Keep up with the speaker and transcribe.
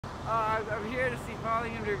I'm here to see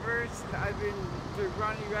Falling in Reverse. I've been to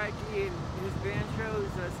Ronnie Radke and his band shows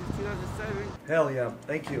since 2007. Hell yeah,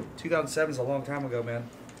 thank you. 2007 is a long time ago, man.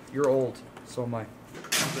 You're old, so am I.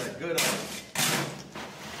 That good on it.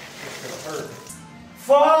 It's gonna hurt.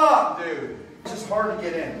 Fuck, dude! It's just hard to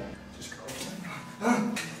get in. Just go.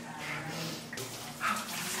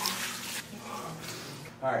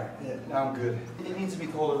 Alright, yeah, now I'm good. It needs to be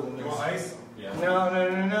colder than this. You want ice? Yeah.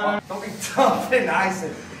 No. Don't be dumping ice in.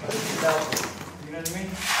 You know what I mean?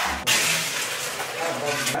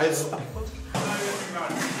 Sit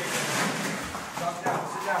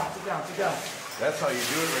down. That's how you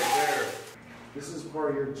do it right there. This is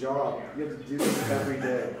part of your job. You have to do this every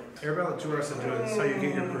day. Everybody on the tour has to do it. That's how you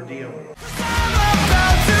get your per diem.